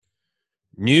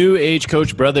New Age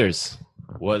Coach Brothers,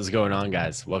 what's going on,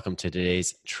 guys? Welcome to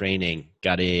today's training.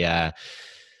 Got a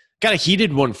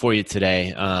heated one for you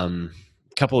today.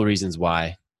 Couple of reasons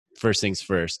why. First things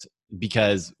first,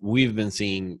 because we've been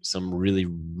seeing some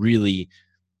really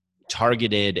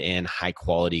targeted and high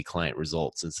quality client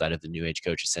results inside of the New Age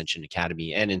Coach Ascension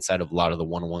Academy and inside of a lot of the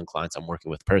one-on-one clients I'm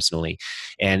working with personally.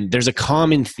 And there's a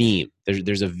common theme.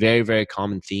 There's a very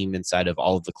common theme inside of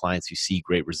all of the clients who see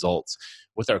great results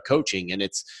with our coaching, and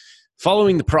it's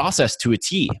following the process to a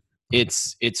T.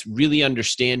 It's really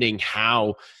understanding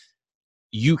how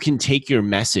you can take your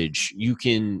message, you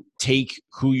can take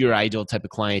who your ideal type of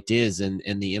client is and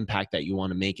the impact that you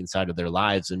want to make inside of their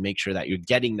lives and make sure that you're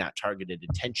getting that targeted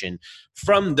attention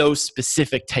from those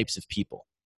specific types of people.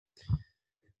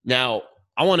 Now,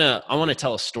 I want to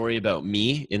tell a story about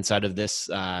me inside of this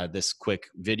quick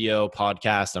video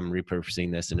podcast. I'm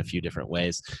repurposing this in a few different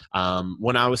ways.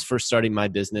 When I was first starting my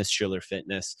business, Schiller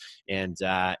Fitness, and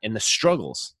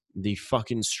the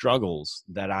fucking struggles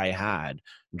that I had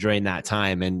during that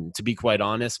time. And to be quite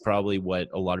honest, probably what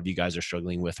a lot of you guys are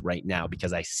struggling with right now,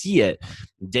 because I see it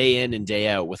day in and day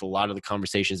out with a lot of the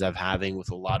conversations I'm having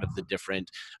with a lot of the different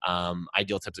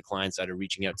ideal types of clients that are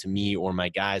reaching out to me or my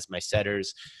guys, my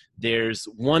setters. There's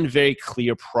one very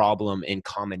clear problem and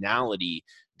commonality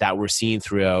that we're seeing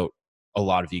throughout a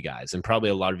lot of you guys, and probably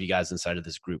a lot of you guys inside of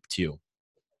this group too.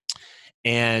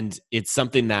 And it's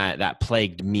something that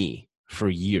plagued me for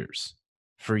years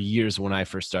when I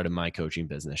first started my coaching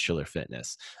business, Schiller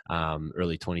Fitness,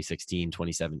 early 2016,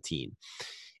 2017.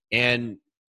 And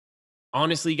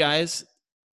honestly, guys,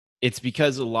 it's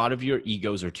because a lot of your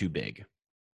egos are too big.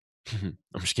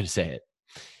 I'm just going to say it.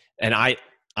 And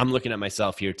I'm looking at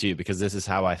myself here too, because this is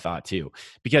how I thought too,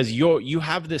 because you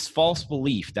have this false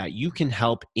belief that you can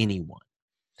help anyone.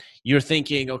 You're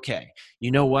thinking, okay,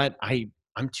 you know what?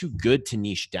 I'm too good to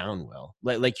niche down, Will.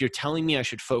 Like you're telling me I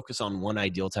should focus on one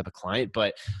ideal type of client,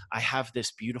 but I have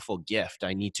this beautiful gift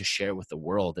I need to share with the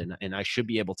world, and I should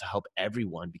be able to help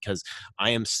everyone because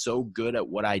I am so good at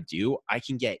what I do. I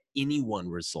can get anyone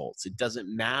results. It doesn't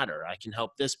matter. I can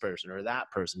help this person or that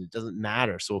person. It doesn't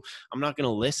matter. So I'm not going to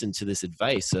listen to this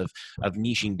advice of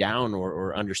niching down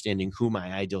or understanding who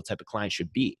my ideal type of client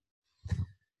should be.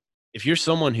 If you're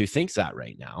someone who thinks that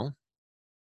right now,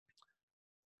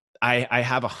 I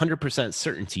have 100%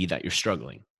 certainty that you're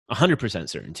struggling. 100%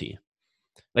 certainty.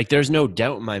 Like there's no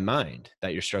doubt in my mind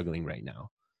that you're struggling right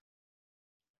now.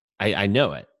 I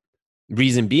know it.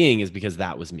 Reason being is because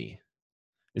that was me.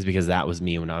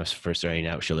 When I was first starting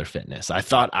out Schiller Fitness. I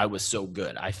thought I was so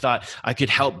good. I thought I could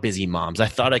help busy moms. I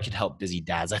thought I could help busy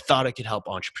dads. I thought I could help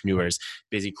entrepreneurs,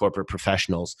 busy corporate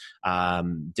professionals,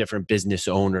 different business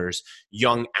owners,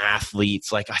 young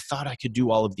athletes. Like I thought I could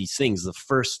do all of these things the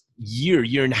first year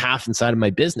and a half inside of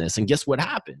my business. And guess what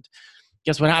happened?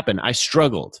 I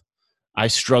struggled.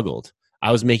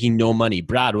 I was making no money.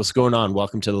 Brad, what's going on?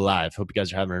 Welcome to the live. Hope you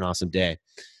guys are having an awesome day.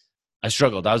 I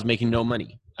struggled. I was making no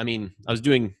money. I mean, I was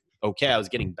doing okay. I was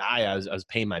getting by. I was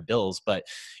paying my bills. But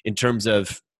in terms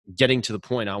of getting to the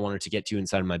point I wanted to get to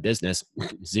inside of my business,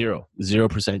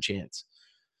 0% chance.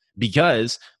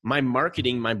 Because my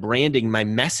marketing, my branding, my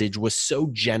message was so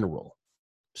general.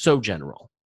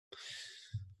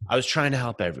 I was trying to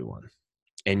help everyone.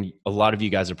 And a lot of you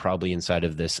guys are probably inside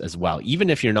of this as well. Even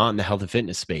if you're not in the health and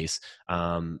fitness space,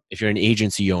 if you're an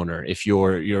agency owner, if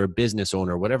you're a business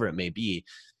owner, whatever it may be,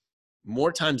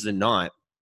 more times than not,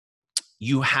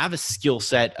 you have a skill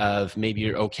set of maybe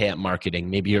you're okay at marketing,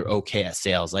 maybe you're okay at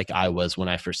sales, like I was when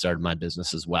I first started my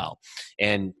business as well.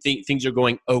 And things are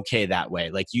going okay that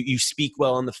way. Like you speak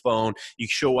well on the phone, you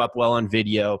show up well on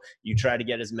video, you try to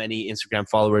get as many Instagram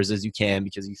followers as you can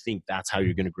because you think that's how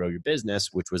you're going to grow your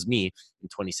business, which was me in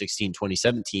 2016,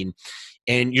 2017.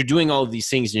 And you're doing all of these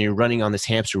things and you're running on this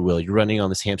hamster wheel. Running.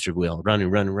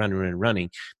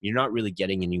 You're not really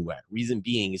getting anywhere. Reason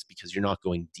being is because you're not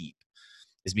going deep.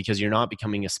 Is because you're not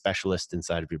becoming a specialist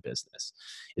inside of your business.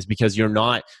 Is because you're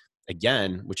not,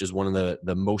 again, which is one of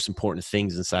the most important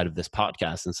things inside of this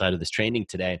podcast, inside of this training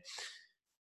today.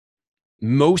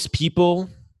 Most people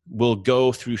will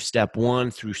go through step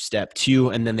 1 through step 2,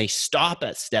 and then they stop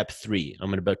at step 3.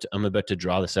 I'm about to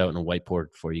draw this out on a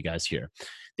whiteboard for you guys here.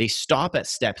 They stop at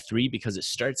step 3 because it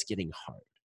starts getting hard.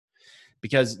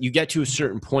 Because you get to a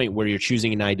certain point where you're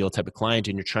choosing an ideal type of client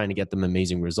and you're trying to get them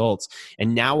amazing results.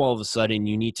 And now all of a sudden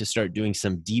you need to start doing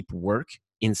some deep work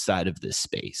inside of this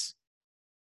space.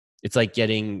 It's like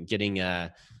getting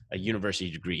a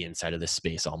university degree inside of this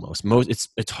space almost.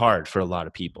 It's hard for a lot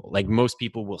of people. Like most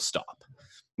people will stop.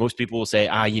 Most people will say,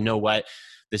 you know what?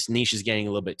 This niche is getting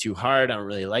a little bit too hard. I don't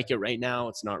really like it right now.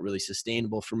 It's not really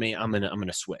sustainable for me. I'm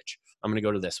gonna switch. I'm gonna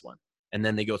go to this one. And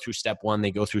then they go through step one,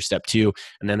 they go through step two,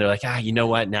 and then they're like, you know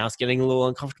what? Now it's getting a little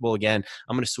uncomfortable again.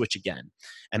 I'm going to switch again.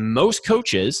 And most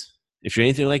coaches, if you're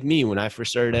anything like me when I first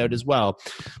started out as well,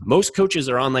 most coaches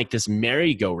are on like this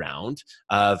merry-go-round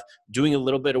of doing a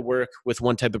little bit of work with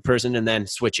one type of person and then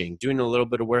switching, doing a little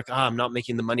bit of work. I'm not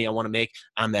making the money I want to make.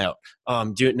 I'm out.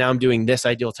 Now I'm doing this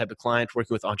ideal type of client,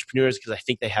 working with entrepreneurs because I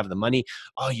think they have the money.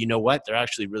 You know what? They're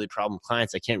actually really problem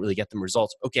clients. I can't really get them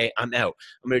results. Okay, I'm out.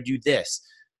 I'm going to do this.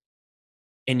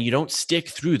 And you don't stick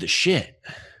through the shit.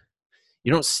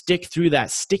 You don't stick through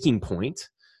that sticking point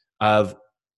of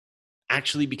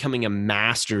actually becoming a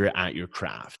master at your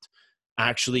craft,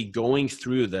 actually going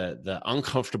through the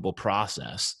uncomfortable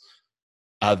process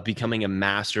of becoming a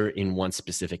master in one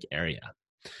specific area.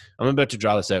 I'm about to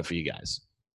draw this out for you guys.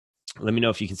 Let me know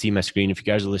if you can see my screen. If you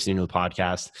guys are listening to the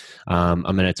podcast, I'm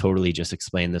going to totally just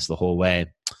explain this the whole way.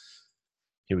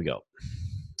 Here we go.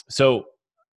 So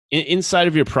inside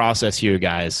of your process here,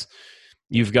 guys,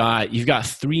 you've got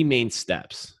three main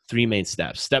steps.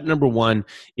 Step number one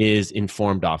is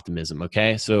informed optimism.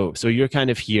 Okay. So you're kind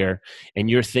of here and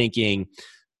you're thinking,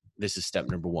 this is step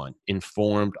number one,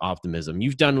 informed optimism.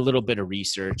 You've done a little bit of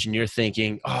research and you're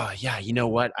thinking, you know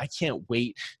what? I can't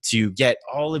wait to get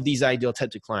all of these ideal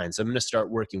types of clients. I'm going to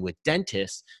start working with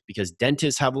dentists because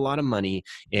dentists have a lot of money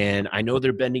and I know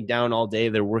they're bending down all day.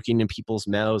 They're working in people's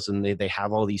mouths and they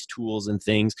have all these tools and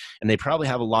things, and they probably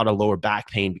have a lot of lower back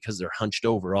pain because they're hunched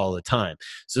over all the time.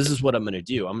 So this is what I'm going to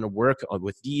do. I'm going to work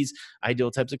with these ideal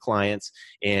types of clients,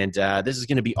 and this is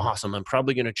going to be awesome. I'm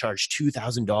probably going to charge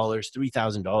 $2,000,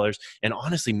 $3,000. And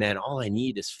honestly, man, all I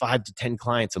need is 5 to 10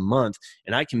 clients a month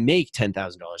and I can make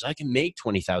 $10,000. I can make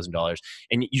 $20,000.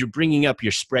 And you're bringing up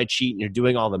your spreadsheet and you're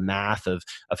doing all the math of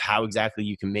how exactly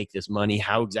you can make this money,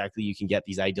 how exactly you can get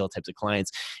these ideal types of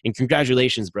clients. And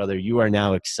congratulations, brother, you are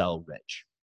now Excel rich.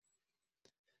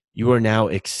 You are now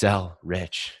Excel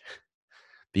rich,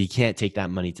 but you can't take that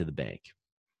money to the bank.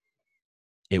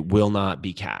 It will not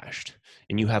be cashed.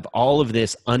 And you have all of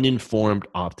this uninformed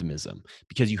optimism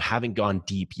because you haven't gone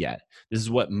deep yet. This is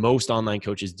what most online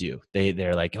coaches do.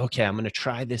 They're like, okay, I'm going to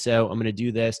try this out. I'm going to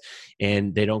do this.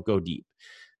 And they don't go deep.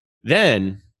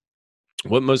 Then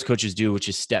what most coaches do, which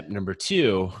is step number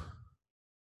two,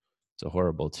 it's a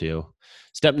horrible two.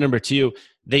 Step number two,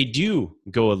 they do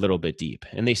go a little bit deep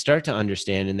and they start to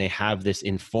understand and they have this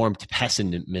informed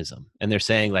pessimism. And they're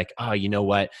saying like, you know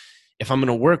what? If I'm going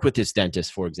to work with this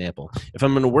dentist, for example, if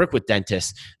I'm going to work with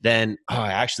dentists, then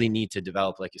I actually need to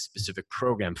develop like a specific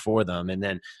program for them. And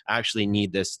then I actually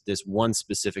need this one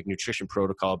specific nutrition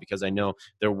protocol because I know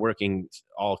they're working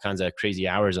all kinds of crazy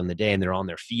hours on the day and they're on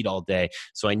their feet all day.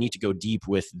 So I need to go deep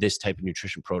with this type of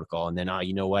nutrition protocol. And then,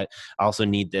 you know what? I also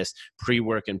need this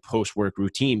pre-work and post-work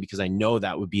routine because I know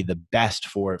that would be the best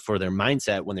for their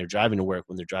mindset when they're driving to work,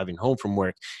 when they're driving home from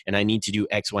work. And I need to do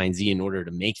X, Y, and Z in order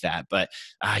to make that. But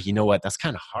you know what? That's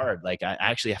kind of hard. Like I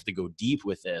actually have to go deep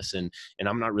with this. And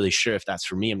I'm not really sure if that's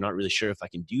for me. I'm not really sure if I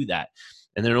can do that.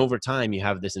 And then over time, you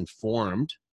have this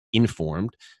informed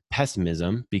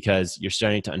pessimism because you're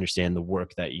starting to understand the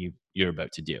work that you're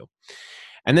about to do.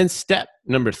 And then step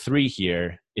number three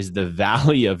here is the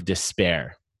valley of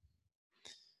despair.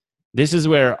 This is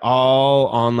where all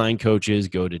online coaches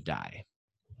go to die.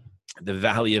 The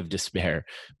valley of despair,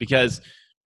 because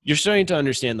you're starting to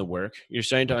understand the work. You're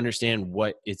starting to understand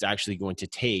what it's actually going to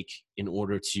take in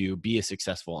order to be a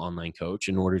successful online coach,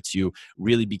 in order to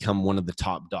really become one of the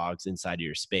top dogs inside of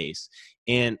your space.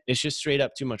 And it's just straight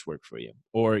up too much work for you,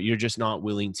 or you're just not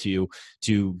willing to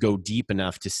go deep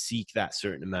enough to seek that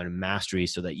certain amount of mastery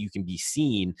so that you can be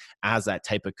seen as that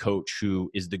type of coach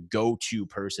who is the go-to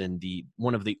person,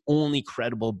 one of the only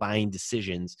credible buying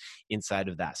decisions inside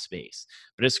of that space.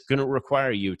 But it's going to require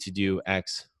you to do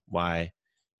X, Y,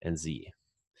 and Z.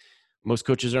 Most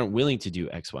coaches aren't willing to do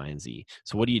X, Y, and Z.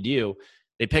 So what do?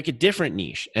 They pick a different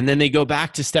niche and then they go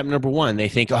back to step number one. They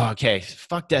think, okay,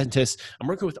 fuck dentists. I'm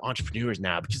working with entrepreneurs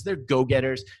now because they're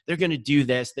go-getters. They're going to do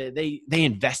this. They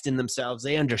invest in themselves.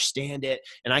 They understand it.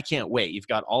 And I can't wait. You've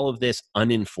got all of this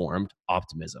uninformed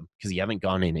optimism because you haven't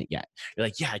gone in it yet. You're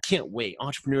like, yeah, I can't wait.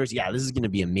 Entrepreneurs, yeah, this is going to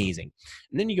be amazing.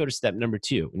 And then you go to step number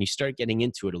two and you start getting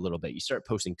into it a little bit. You start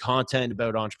posting content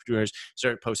about entrepreneurs,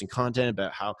 start posting content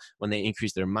about how when they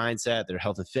increase their mindset, their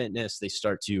health and fitness, they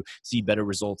start to see better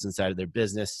results inside of their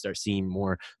business, start seeing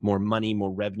more money,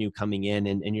 more revenue coming in,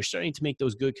 and you're starting to make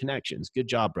those good connections. Good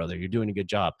job, brother. You're doing a good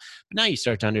job. But now you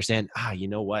start to understand, you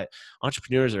know what?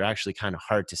 Entrepreneurs are actually kind of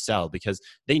hard to sell because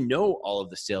they know all of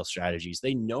the sales strategies.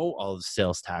 They know all of the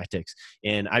sales tactics.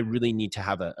 And I really need to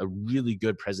have a really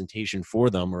good presentation for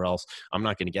them, or else I'm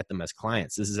not going to get them as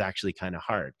clients. This is actually kind of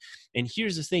hard. And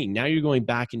here's the thing. Now you're going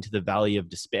back into the valley of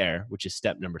despair, which is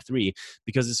step number 3,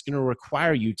 because it's going to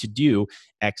require you to do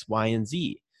X, Y, and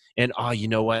Z. And you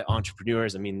know what?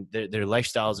 Entrepreneurs, I mean, their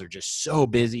lifestyles are just so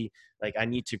busy. Like, I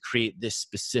need to create this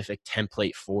specific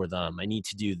template for them. I need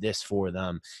to do this for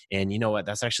them. And you know what?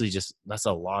 That's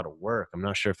a lot of work. I'm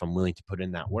not sure if I'm willing to put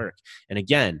in that work. And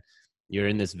again, you're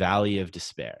in this valley of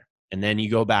despair. And then you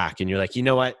go back and you're like, you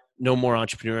know what? No more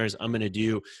entrepreneurs. I'm going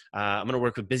to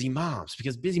work with busy moms,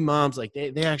 because busy moms, like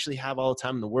they actually have all the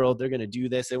time in the world. They're going to do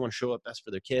this. They want to show up best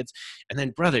for their kids. And then,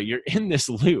 brother, you're in this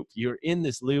loop. You're in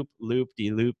this loop.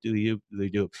 And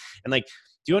like,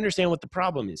 do you understand what the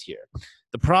problem is here?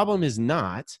 The problem is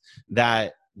not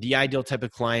that the ideal type of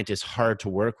client is hard to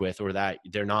work with or that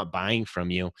they're not buying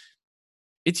from you.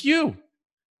 It's you.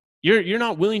 You're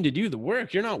not willing to do the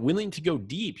work. You're not willing to go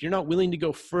deep. You're not willing to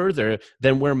go further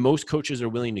than where most coaches are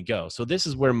willing to go. So this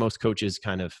is where most coaches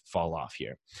kind of fall off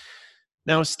here.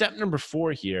 Now, step number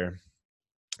 4 here,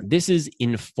 this is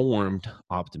informed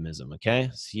optimism. Okay.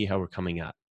 See how we're coming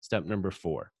up. Step number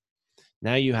 4.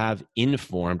 Now you have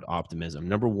informed optimism.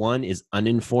 Number 1 is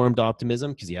uninformed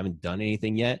optimism, because you haven't done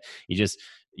anything yet. You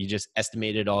just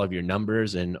estimated all of your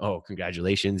numbers and,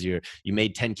 congratulations, you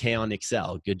made 10K on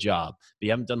Excel. Good job. But you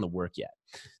haven't done the work yet.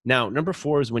 Now, number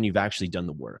 4 is when you've actually done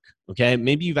the work. Okay.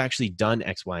 Maybe you've actually done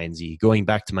X, Y, and Z. Going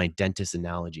back to my dentist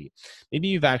analogy, maybe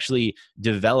you've actually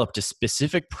developed a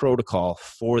specific protocol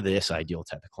for this ideal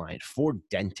type of client, for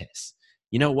dentists.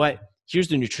 You know what? Here's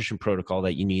the nutrition protocol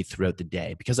that you need throughout the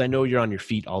day, because I know you're on your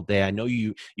feet all day. I know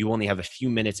you only have a few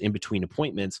minutes in between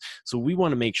appointments. So we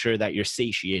want to make sure that you're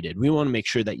satiated. We want to make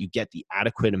sure that you get the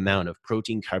adequate amount of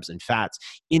protein, carbs, and fats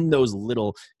in those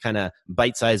little kind of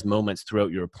bite-sized moments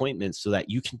throughout your appointments, so that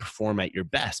you can perform at your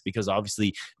best. Because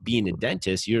obviously, being a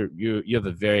dentist, you have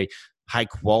a very high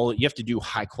quality, you have to do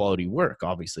high quality work,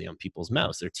 obviously, on people's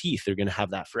mouths, their teeth. They're going to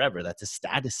have that forever. That's a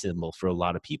status symbol for a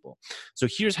lot of people. So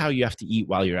here's how you have to eat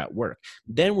while you're at work.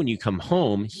 Then when you come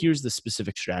home, here's the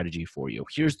specific strategy for you.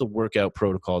 Here's the workout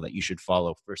protocol that you should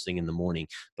follow first thing in the morning,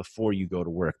 before you go to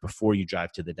work, before you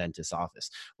drive to the dentist's office,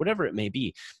 whatever it may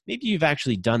be. Maybe you've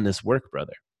actually done this work,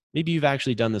 brother. Maybe you've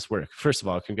actually done this work. First of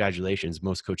all, congratulations.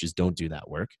 Most coaches don't do that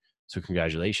work. So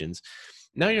congratulations.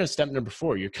 Now you're on step number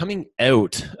 4. You're coming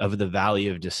out of the valley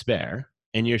of despair,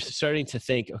 and you're starting to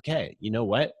think, okay, you know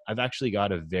what? I've actually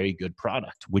got a very good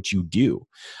product, which you do.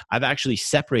 I've actually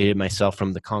separated myself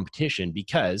from the competition,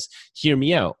 because, hear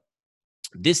me out,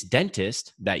 this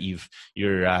dentist that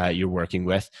you're working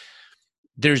with,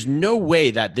 there's no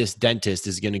way that this dentist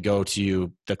is going to go to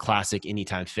the classic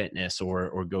Anytime Fitness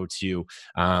or go to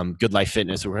Good Life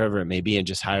Fitness or wherever it may be and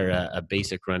just hire a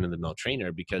basic run-of-the-mill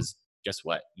trainer, because guess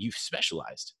what? You've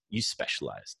specialized.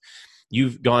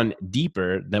 You've gone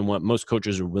deeper than what most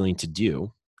coaches are willing to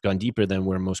do, gone deeper than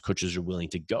where most coaches are willing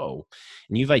to go.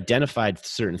 And you've identified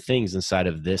certain things inside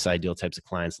of this ideal types of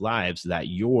clients' lives that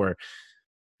you're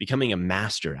becoming a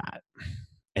master at.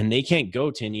 And they can't go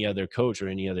to any other coach or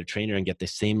any other trainer and get the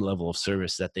same level of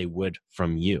service that they would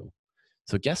from you.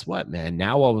 So guess what, man?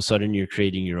 Now all of a sudden you're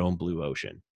creating your own blue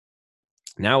ocean.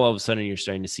 Now, all of a sudden, you're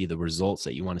starting to see the results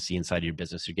that you want to see inside of your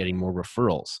business. You're getting more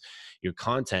referrals. Your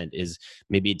content is,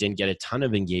 maybe it didn't get a ton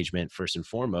of engagement first and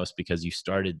foremost because you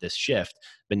started this shift.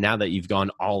 But now that you've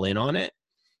gone all in on it,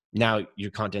 now your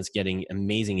content's getting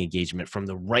amazing engagement from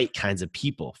the right kinds of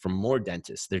people, from more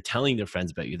dentists. They're telling their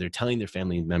friends about you. They're telling their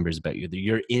family members about you.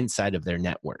 You're inside of their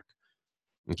network.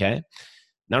 Okay.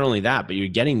 Not only that, but you're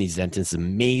getting these dentists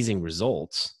amazing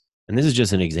results. And this is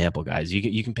just an example, guys.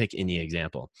 You can pick any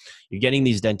example. You're getting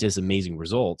these dentists amazing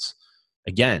results.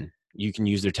 Again, you can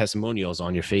use their testimonials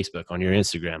on your Facebook, on your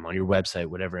Instagram, on your website,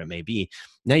 whatever it may be.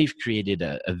 Now you've created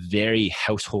a very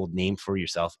household name for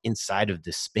yourself inside of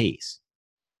this space.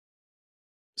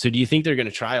 So do you think they're going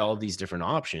to try all these different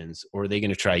options, or are they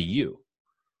going to try you?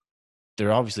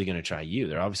 They're obviously going to try you.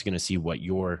 They're obviously going to see what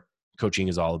your coaching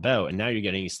is all about. And now you're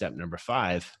getting step number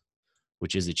 5,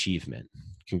 which is achievement.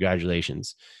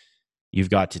 Congratulations. You've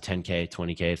got to 10K,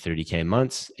 20K, 30K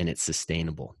months, and it's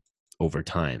sustainable over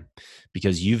time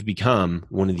because you've become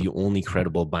one of the only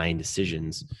credible buying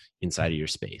decisions inside of your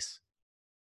space.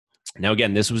 Now,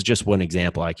 again, this was just one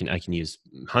example. I can use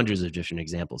hundreds of different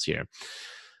examples here.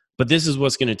 But this is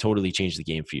what's going to totally change the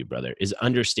game for you, brother, is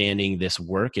understanding this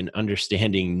work and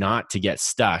understanding not to get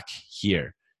stuck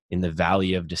here in the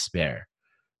valley of despair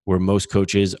where most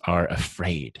coaches are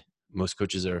afraid. Most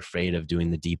coaches are afraid of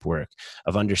doing the deep work,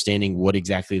 of understanding what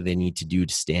exactly they need to do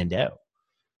to stand out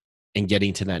and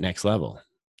getting to that next level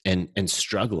and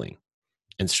struggling.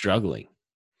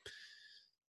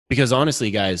 Because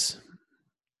honestly, guys,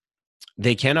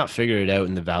 they cannot figure it out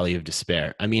in the valley of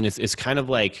despair. I mean, it's kind of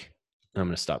like, I'm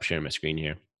going to stop sharing my screen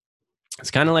here.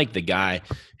 It's kind of like the guy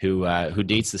who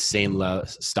dates the same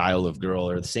style of girl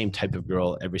or the same type of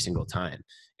girl every single time,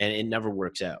 and it never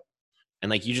works out. And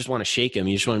like, you just want to shake him.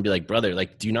 You just want to be like, brother,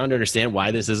 like, do you not understand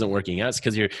why this isn't working out? It's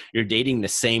because you're dating the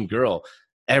same girl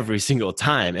every single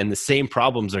time, and the same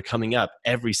problems are coming up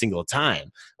every single time.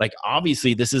 Like,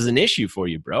 obviously, this is an issue for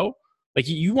you, bro. Like,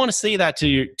 you want to say that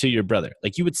to your brother.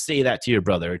 Like, you would say that to your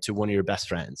brother or to one of your best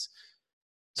friends.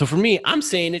 So for me, I'm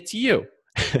saying it to you.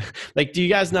 Like, do you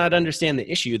guys not understand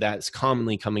the issue that's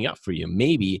commonly coming up for you?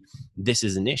 Maybe this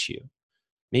is an issue.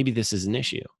 Maybe this is an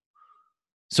issue.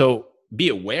 So be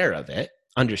aware of it,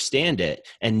 understand it,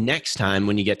 and next time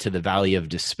when you get to the valley of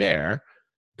despair,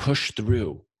 push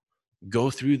through,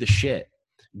 go through the shit,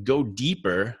 go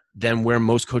deeper than where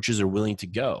most coaches are willing to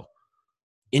go.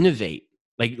 Innovate,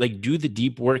 like do the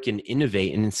deep work and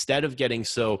innovate. And instead of getting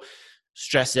so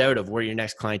stressed out of where your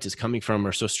next client is coming from,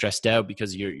 or so stressed out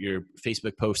because your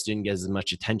Facebook post didn't get as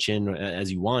much attention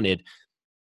as you wanted,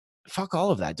 fuck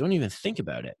all of that. Don't even think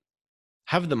about it.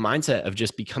 Have the mindset of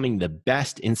just becoming the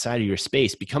best inside of your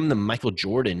space. Become the Michael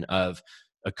Jordan of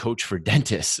a coach for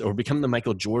dentists, or become the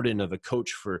Michael Jordan of a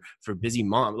coach for busy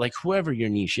mom, like whoever your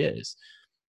niche is.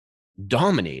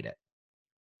 Dominate it.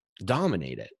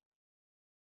 Dominate it.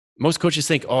 Most coaches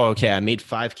think, oh, okay, I made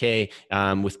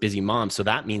 5K with busy moms, so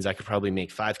that means I could probably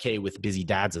make 5K with busy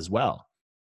dads as well.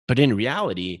 But in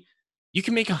reality, you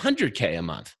can make 100K a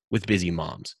month with busy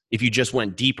moms if you just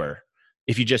went deeper,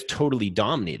 if you just totally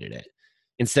dominated it,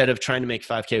 instead of trying to make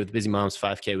 5K with busy moms,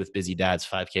 5K with busy dads,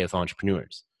 5K with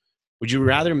entrepreneurs. Would you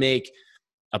rather make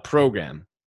a program?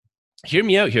 Hear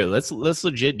me out here. Let's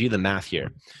legit do the math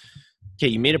here. Okay,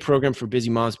 you made a program for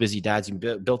busy moms, busy dads. You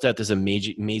built out this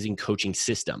amazing coaching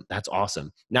system. That's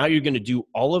awesome. Now you're going to do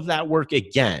all of that work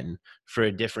again for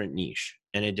a different niche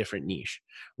and a different niche.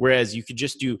 Whereas you could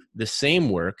just do the same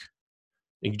work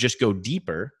and you just go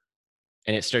deeper,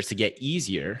 and it starts to get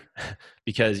easier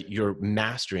because you're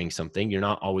mastering something. You're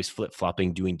not always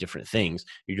flip-flopping, doing different things.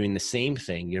 You're doing the same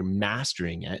thing. You're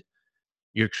mastering it.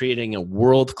 You're creating a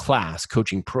world-class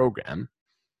coaching program,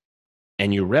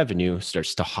 and your revenue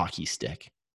starts to hockey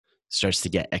stick, starts to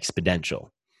get exponential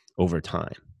over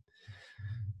time.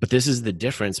 But this is the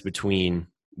difference between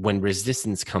when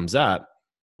resistance comes up,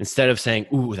 instead of saying,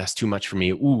 ooh, that's too much for me.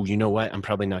 Ooh, you know what? I'm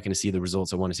probably not going to see the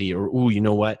results I want to see. Or, ooh, you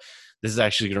know what? This is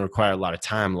actually going to require a lot of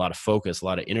time, a lot of focus, a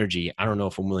lot of energy. I don't know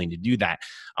if I'm willing to do that.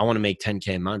 I want to make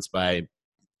 10K months by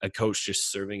a coach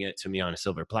just serving it to me on a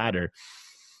silver platter.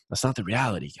 That's not the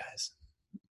reality, guys.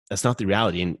 That's not the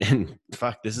reality. And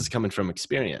fuck, this is coming from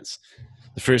experience.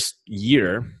 The first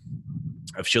year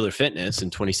of Schiller Fitness in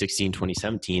 2016,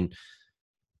 2017,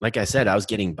 like I said, I was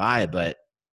getting by, but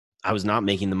I was not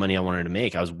making the money I wanted to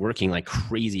make. I was working like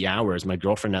crazy hours. My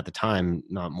girlfriend at the time,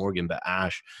 not Morgan, but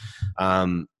Ash,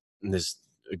 this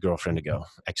girlfriend ago,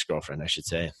 ex-girlfriend, I should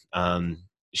say.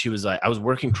 She was like, I was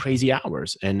working crazy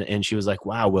hours. And she was like,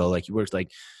 wow, Will, like you worked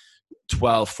like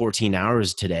 12, 14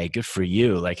 hours today. Good for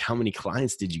you. Like, how many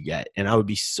clients did you get? And I would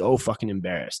be so fucking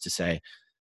embarrassed to say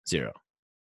 0.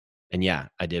 And yeah,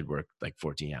 I did work like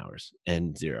 14 hours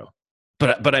and 0.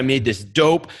 But I made this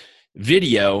dope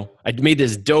video. I made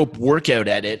this dope workout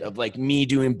edit of like me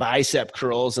doing bicep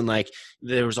curls, and like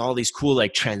there was all these cool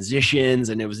like transitions,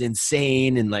 and it was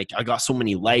insane. And like I got so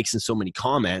many likes and so many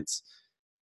comments.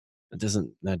 That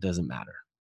doesn't matter.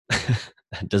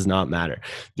 That does not matter.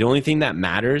 The only thing that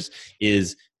matters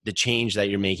is the change that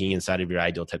you're making inside of your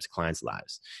ideal types of clients'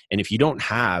 lives. And if you don't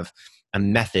have a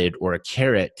method or a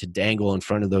carrot to dangle in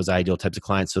front of those ideal types of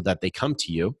clients so that they come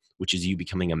to you, which is you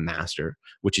becoming a master,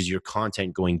 which is your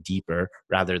content going deeper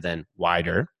rather than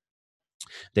wider,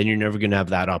 then you're never going to have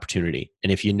that opportunity.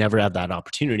 And if you never have that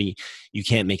opportunity, you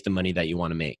can't make the money that you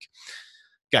want to make.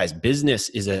 Guys, business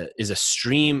is a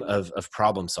stream of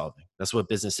problem solving. That's what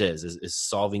business is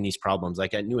solving these problems.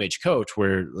 Like at New Age Coach,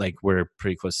 we're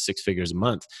pretty close to 6 figures a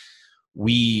month.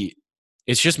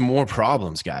 It's just more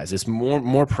problems, guys. It's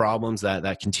more problems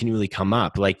that continually come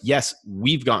up. Like, yes,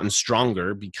 we've gotten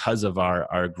stronger because of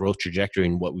our growth trajectory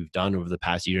and what we've done over the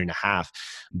past year and a half,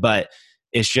 but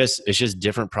it's just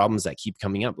different problems that keep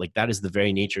coming up. Like, that is the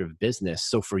very nature of business.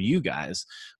 So for you guys,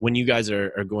 when you guys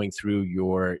are going through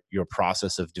your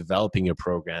process of developing your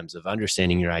programs, of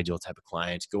understanding your ideal type of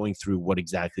clients, going through what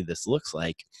exactly this looks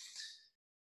like,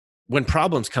 when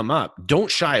problems come up,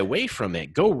 don't shy away from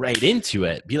it. Go right into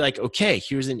it. Be like, okay,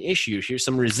 here's an issue. Here's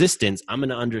some resistance. I'm going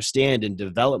to understand and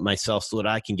develop myself so that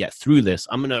I can get through this.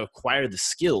 I'm going to acquire the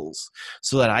skills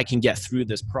so that I can get through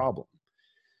this problem.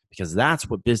 because that's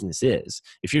what business is.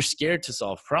 If you're scared to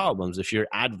solve problems, if you're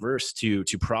adverse to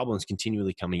problems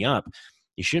continually coming up,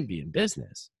 you shouldn't be in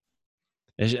business.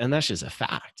 And that's just a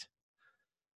fact.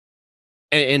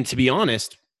 And to be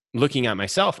honest, looking at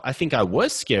myself, I think I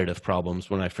was scared of problems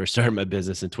when I first started my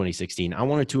business in 2016. I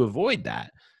wanted to avoid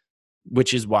that,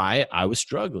 which is why I was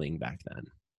struggling back then.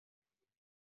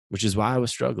 But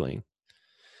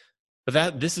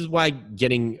this is why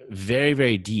getting very,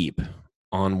 very deep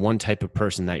on one type of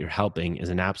person that you're helping is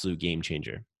an absolute game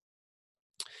changer,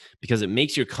 because it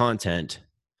makes your content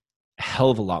a hell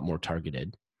of a lot more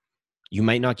targeted. You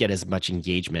might not get as much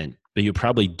engagement, but you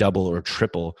probably double or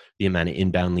triple the amount of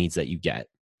inbound leads that you get.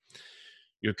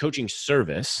 Your coaching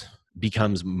service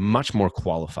becomes much more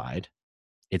qualified.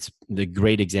 It's the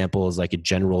great example is like a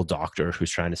general doctor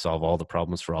who's trying to solve all the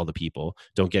problems for all the people.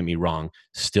 Don't get me wrong,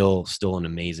 still an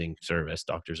amazing service.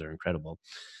 Doctors are incredible.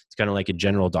 It's kind of like a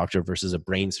general doctor versus a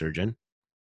brain surgeon.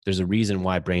 There's a reason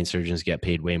why brain surgeons get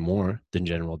paid way more than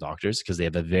general doctors, because they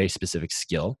have a very specific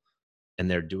skill and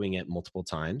they're doing it multiple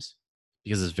times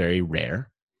because it's very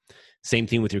rare. Same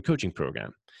thing with your coaching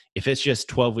program. If it's just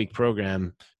 12-week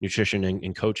program, nutrition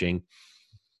and coaching,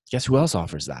 guess who else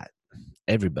offers that?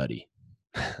 Everybody.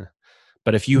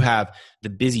 But if you have the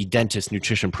busy dentist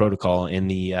nutrition protocol and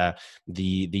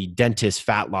the dentist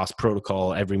fat loss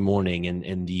protocol every morning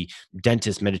and the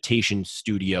dentist meditation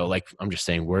studio, like I'm just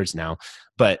saying words now,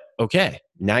 but okay,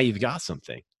 now you've got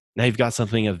something. Now you've got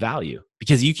something of value,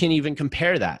 because you can even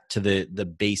compare that to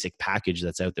the basic package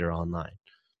that's out there online.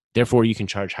 Therefore, you can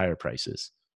charge higher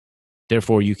prices.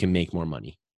 Therefore, you can make more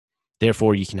money.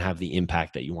 Therefore, you can have the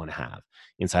impact that you want to have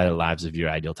inside the lives of your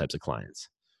ideal types of clients.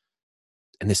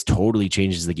 And this totally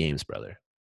changes the games, brother.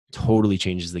 Totally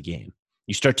changes the game.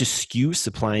 You start to skew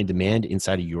supply and demand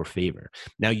inside of your favor.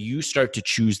 Now you start to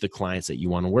choose the clients that you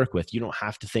want to work with. You don't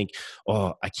have to think,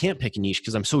 oh, I can't pick a niche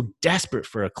because I'm so desperate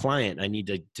for a client. I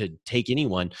need to take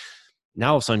anyone.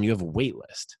 Now all of a sudden you have a wait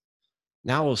list.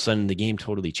 Now all of a sudden the game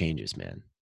totally changes, man.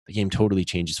 The game totally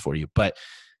changes for you. But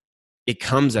it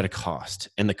comes at a cost,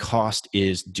 and the cost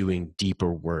is doing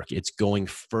deeper work. It's going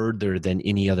further than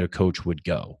any other coach would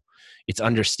go. It's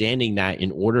understanding that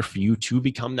in order for you to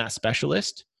become that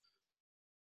specialist,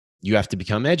 you have to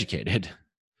become educated.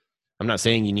 I'm not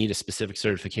saying you need a specific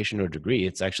certification or degree.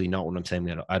 It's actually not what I'm saying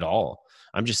at all.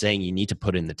 I'm just saying you need to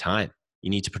put in the time.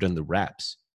 You need to put in the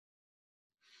reps.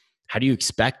 How do you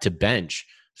expect to bench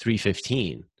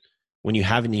 315 when you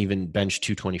haven't even benched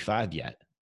 225 yet?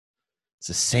 It's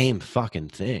the same fucking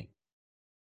thing.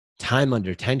 Time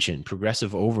under tension,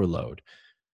 progressive overload.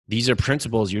 These are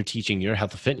principles you're teaching your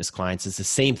health and fitness clients. It's the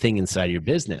same thing inside your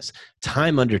business.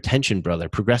 Time under tension, brother,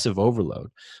 progressive overload.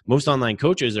 Most online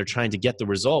coaches are trying to get the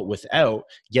result without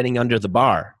getting under the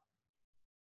bar.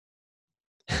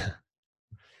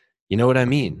 You know what I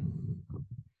mean?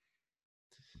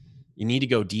 You need to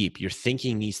go deep. Your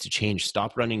thinking needs to change.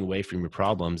 Stop running away from your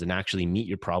problems and actually meet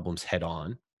your problems head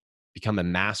on. Become a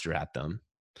master at them.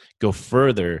 Go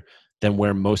further than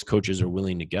where most coaches are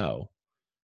willing to go.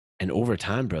 And over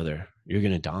time, brother, you're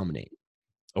going to dominate.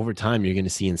 Over time, you're going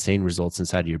to see insane results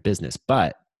inside of your business.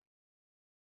 But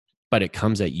it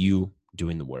comes at you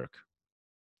doing the work.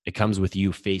 It comes with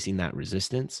you facing that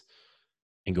resistance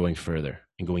and going further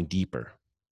and going deeper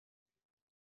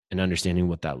and understanding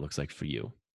what that looks like for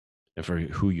you and for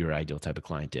who your ideal type of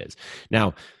client is.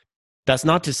 Now, that's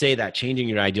not to say that changing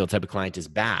your ideal type of client is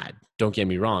bad. Don't get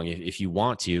me wrong. If you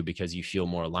want to because you feel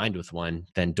more aligned with one,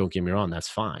 then don't get me wrong, that's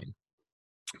fine.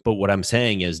 But what I'm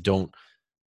saying is don't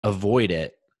avoid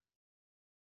it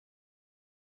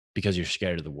because you're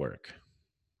scared of the work.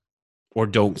 Or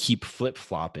don't keep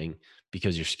flip-flopping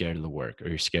because you're scared of the work or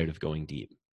you're scared of going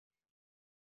deep.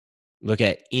 Look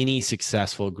at any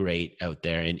successful great out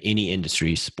there in any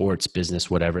industry, sports, business,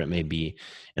 whatever it may be,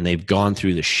 and they've gone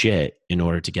through the shit in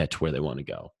order to get to where they want to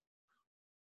go.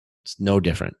 It's no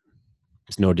different.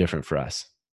 It's no different for us.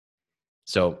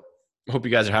 So I hope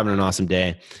you guys are having an awesome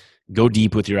day. Go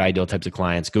deep with your ideal types of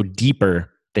clients. Go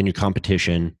deeper than your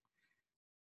competition.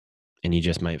 And you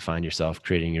just might find yourself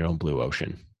creating your own blue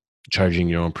ocean, charging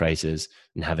your own prices,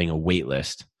 and having a wait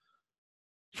list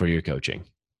for your coaching.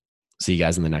 See you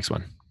guys in the next one.